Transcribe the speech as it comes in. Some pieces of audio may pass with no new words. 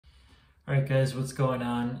All right, guys, what's going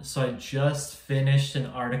on? So I just finished an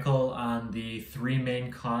article on the 3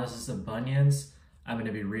 main causes of bunions. I'm going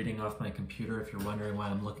to be reading off my computer if you're wondering why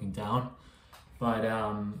I'm looking down. But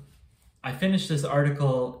I finished this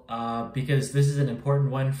article because this is an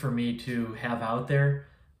important one for me to have out there.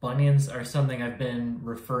 Bunions are something I've been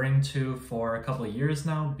referring to for a couple of years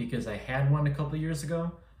now because I had one a couple of years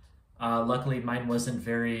ago. Luckily, mine wasn't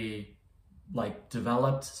very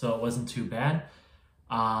developed, so it wasn't too bad.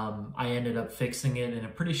 I ended up fixing it in a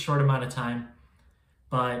pretty short amount of time,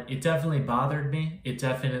 but it definitely bothered me. It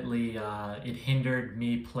definitely, it hindered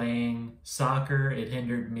me playing soccer. It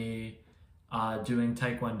hindered me doing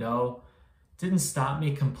Taekwondo. Didn't stop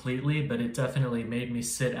me completely, but it definitely made me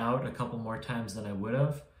sit out a couple more times than I would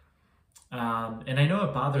have. And I know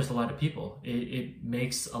it bothers a lot of people. It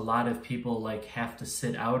makes a lot of people have to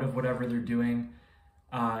sit out of whatever they're doing.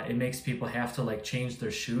 It makes people have to change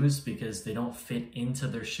their shoes because they don't fit into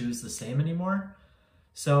their shoes the same anymore.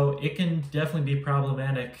 So it can definitely be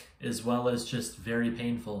problematic as well as just very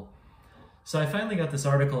painful. So I finally got this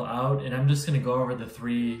article out and I'm just going to go over the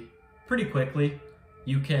 3 pretty quickly.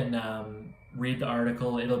 You can read the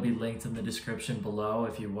article. It'll be linked in the description below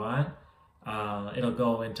if you want. It'll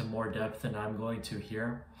go into more depth than I'm going to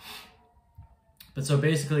here. But so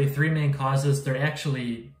basically 3 main causes. They're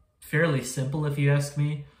actually fairly simple if you ask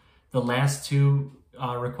me. The last 2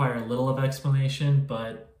 require a little of explanation,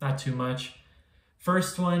 but not too much.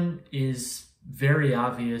 First one is very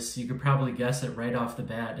obvious. You could probably guess it right off the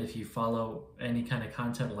bat if you follow any kind of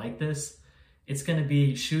content like this. It's going to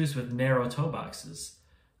be shoes with narrow toe boxes.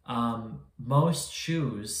 Most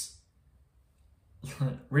shoes,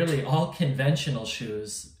 really all conventional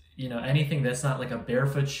shoes, anything that's not like a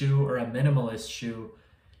barefoot shoe or a minimalist shoe,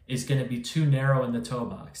 is going to be too narrow in the toe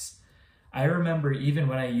box. I remember even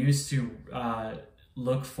when I used to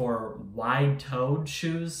look for wide-toed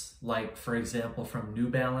shoes, like for example from New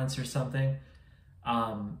Balance or something,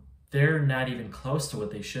 they're not even close to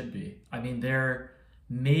what they should be. I mean, they're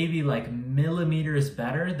maybe millimeters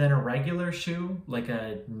better than a regular shoe, like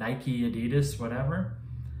a Nike, Adidas, whatever,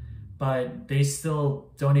 but they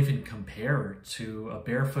still don't even compare to a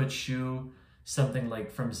barefoot shoe, something like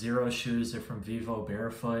from Zero Shoes or from Vivo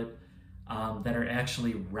Barefoot, that are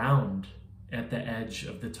actually round at the edge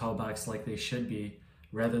of the toe box like they should be,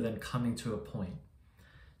 rather than coming to a point.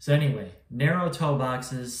 So anyway, narrow toe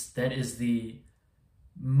boxes, that is the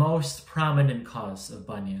most prominent cause of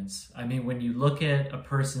bunions. I mean, when you look at a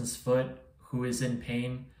person's foot who is in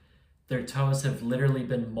pain, their toes have literally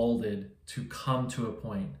been molded to come to a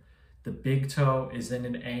point. The big toe is in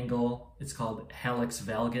an angle, it's called hallux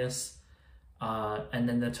valgus, and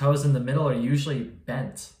then the toes in the middle are usually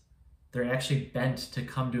bent. They're actually bent to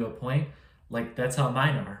come to a point. That's how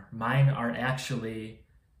mine are. Mine are actually,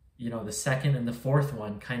 the second and the fourth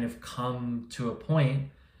one kind of come to a point,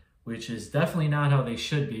 which is definitely not how they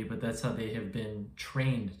should be, but that's how they have been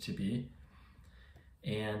trained to be.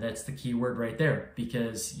 And that's the key word right there,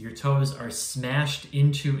 because your toes are smashed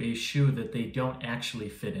into a shoe that they don't actually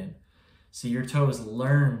fit in. So your toes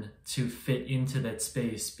learn to fit into that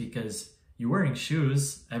space because you're wearing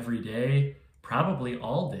shoes every day, probably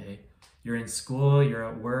all day. You're in school, you're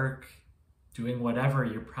at work, doing whatever,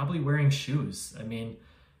 you're probably wearing shoes. I mean,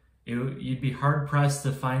 you'd be hard-pressed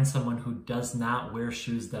to find someone who does not wear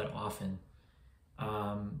shoes that often.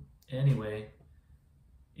 Anyway,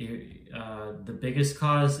 the biggest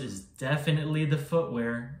cause is definitely the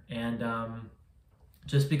footwear. And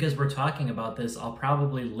just because we're talking about this, I'll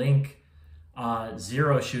probably link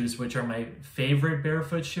Zero Shoes, which are my favorite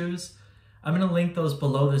barefoot shoes. I'm going to link those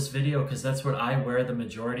below this video because that's what I wear the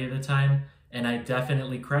majority of the time. And I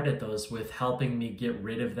definitely credit those with helping me get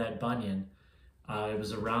rid of that bunion. It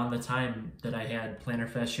was around the time that I had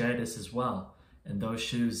plantar fasciitis as well. And those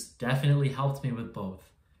shoes definitely helped me with both.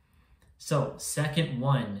 So second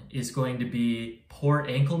one is going to be poor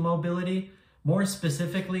ankle mobility. More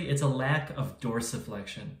specifically, it's a lack of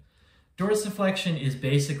dorsiflexion. Dorsiflexion is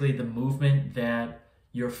basically the movement that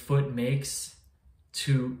your foot makes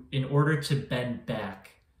in order to bend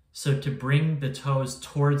back. So to bring the toes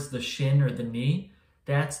towards the shin or the knee,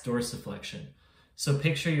 that's dorsiflexion. So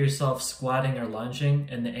picture yourself squatting or lunging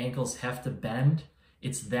and the ankles have to bend.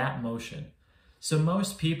 It's that motion. So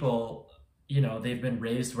most people, they've been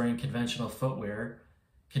raised wearing conventional footwear.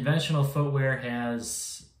 Conventional footwear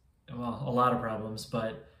has, well, a lot of problems,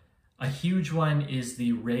 but a huge one is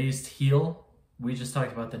the raised heel. We just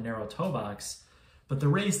talked about the narrow toe box, but the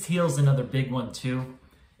raised heel is another big one too.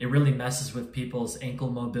 It really messes with people's ankle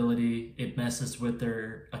mobility. It messes with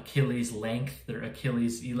their Achilles length, their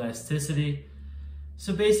Achilles elasticity.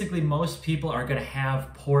 So basically most people are going to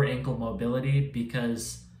have poor ankle mobility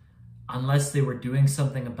because unless they were doing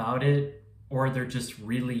something about it, or they're just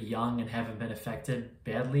really young and haven't been affected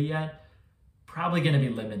badly yet, probably going to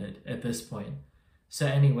be limited at this point. So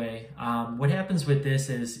anyway, what happens with this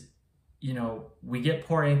is, you know, we get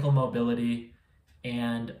poor ankle mobility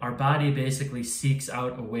and our body basically seeks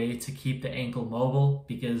out a way to keep the ankle mobile,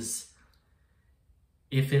 because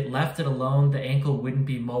if it left it alone, the ankle wouldn't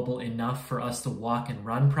be mobile enough for us to walk and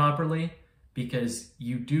run properly, because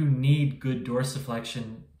you do need good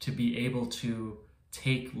dorsiflexion to be able to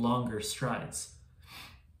take longer strides.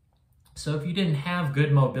 So if you didn't have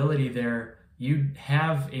good mobility there, you'd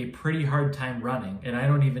have a pretty hard time running. And I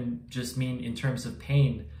don't even just mean in terms of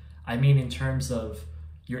pain, I mean in terms of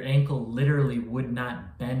your ankle literally would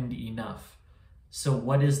not bend enough. So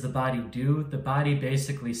what does the body do? The body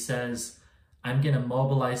basically says, I'm going to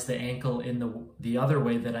mobilize the ankle in the other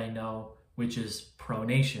way that I know, which is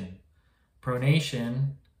pronation.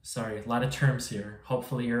 Pronation, sorry, a lot of terms here.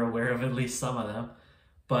 Hopefully you're aware of at least some of them.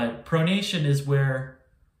 But pronation is where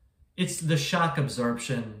it's the shock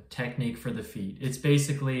absorption technique for the feet. It's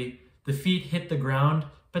basically the feet hit the ground,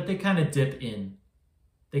 but they kind of dip in.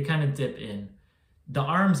 They kind of dip in. The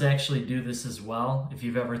arms actually do this as well. If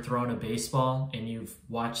you've ever thrown a baseball and you've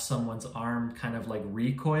watched someone's arm kind of like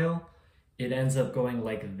recoil, it ends up going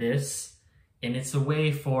like this. And it's a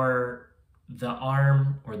way for the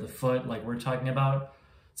arm or the foot, like we're talking about,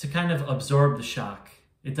 to kind of absorb the shock.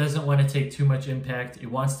 It doesn't want to take too much impact. It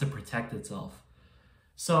wants to protect itself.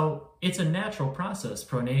 So it's a natural process,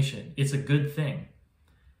 pronation. It's a good thing.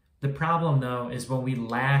 The problem though is when we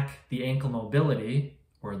lack the ankle mobility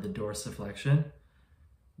or the dorsiflexion,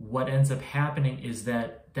 what ends up happening is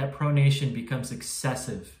that pronation becomes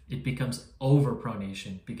excessive. It becomes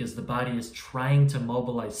overpronation because the body is trying to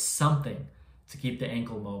mobilize something to keep the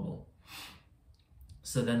ankle mobile.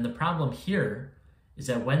 So then the problem here is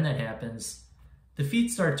that when that happens, the feet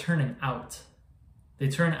start turning out. They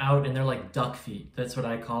turn out and they're like duck feet. That's what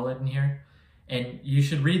I call it in here. And you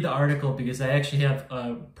should read the article because I actually have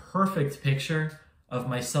a perfect picture of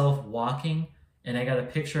myself walking, and I got a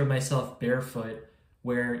picture of myself barefoot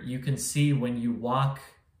where you can see when you walk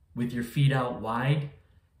with your feet out wide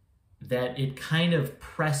that it kind of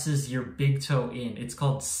presses your big toe in. It's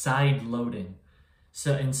called side loading.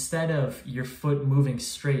 So instead of your foot moving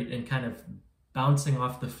straight and kind of bouncing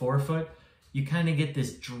off the forefoot, you kind of get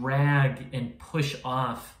this drag and push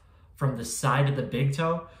off from the side of the big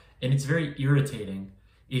toe, and it's very irritating.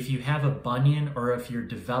 If you have a bunion or if you're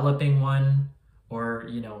developing one, or,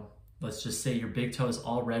 you know, let's just say your big toe is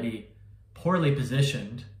already poorly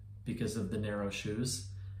positioned because of the narrow shoes,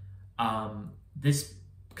 this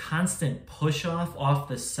constant push off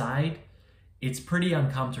the side, it's pretty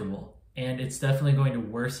uncomfortable, and it's definitely going to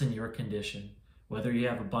worsen your condition, whether you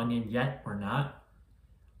have a bunion yet or not.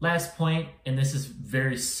 Last point, and this is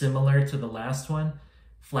very similar to the last one,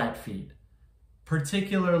 flat feet.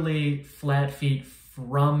 Particularly flat feet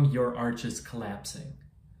from your arches collapsing.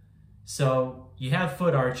 So you have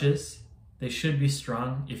foot arches, they should be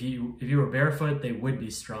strong. If you were barefoot, they would be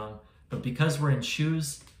strong. But because we're in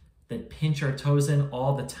shoes that pinch our toes in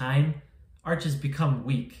all the time, arches become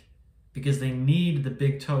weak because they need the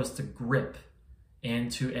big toes to grip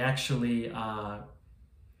and to actually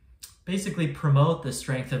basically promote the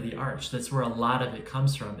strength of the arch. That's where a lot of it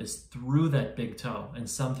comes from, is through that big toe, and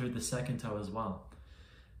some through the second toe as well.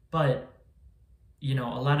 But, you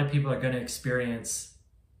know, a lot of people are going to experience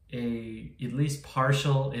at least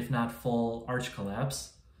partial, if not full, arch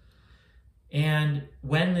collapse. And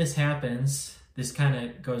when this happens, this kind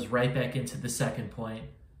of goes right back into the second point.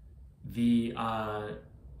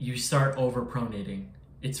 You start overpronating.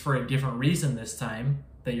 It's for a different reason this time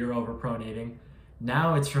that you're overpronating.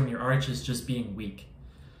 Now it's from your arches just being weak.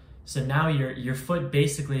 So now your foot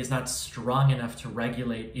basically is not strong enough to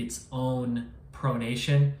regulate its own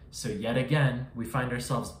pronation. So yet again, we find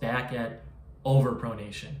ourselves back at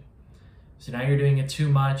overpronation. So now you're doing it too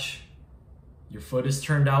much. Your foot is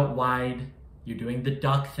turned out wide. You're doing the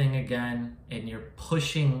duck thing again, and you're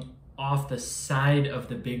pushing off the side of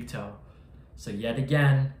the big toe. So yet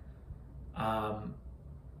again,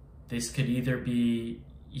 this could either be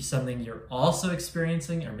something you're also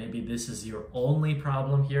experiencing, or maybe this is your only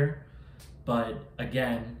problem here. But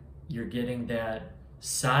again, you're getting that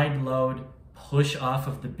side load push off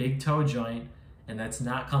of the big toe joint, and that's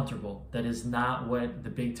not comfortable. That is not what the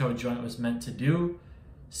big toe joint was meant to do.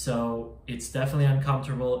 So it's definitely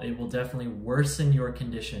uncomfortable. It will definitely worsen your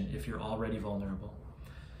condition if you're already vulnerable.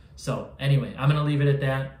 So anyway, I'm gonna leave it at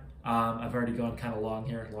that. I've already gone kind of long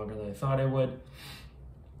here, longer than I thought I would.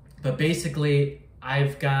 But basically,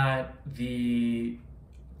 I've got the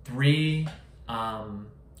 3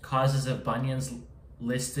 causes of bunions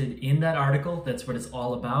listed in that article. That's what it's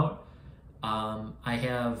all about. I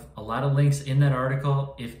have a lot of links in that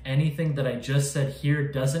article. If anything that I just said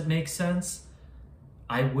here doesn't make sense,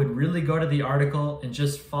 I would really go to the article and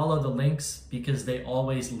just follow the links, because they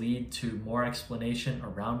always lead to more explanation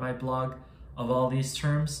around my blog of all these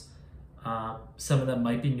terms. Some of them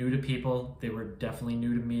might be new to people. They were definitely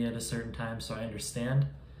new to me at a certain time, so I understand.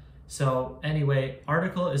 So anyway,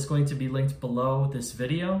 article is going to be linked below this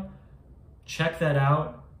video. Check that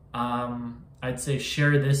out. I'd say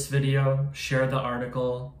share this video, share the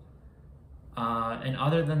article. And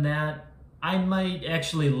other than that, I might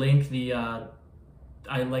actually link the,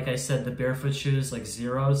 like I said, the barefoot shoes, like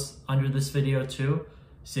zeros, under this video too,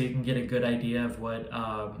 so you can get a good idea of what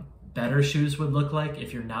better shoes would look like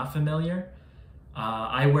if you're not familiar.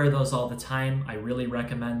 I wear those all the time. I really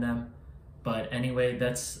recommend them. But anyway,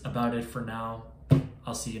 that's about it for now.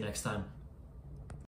 I'll see you next time.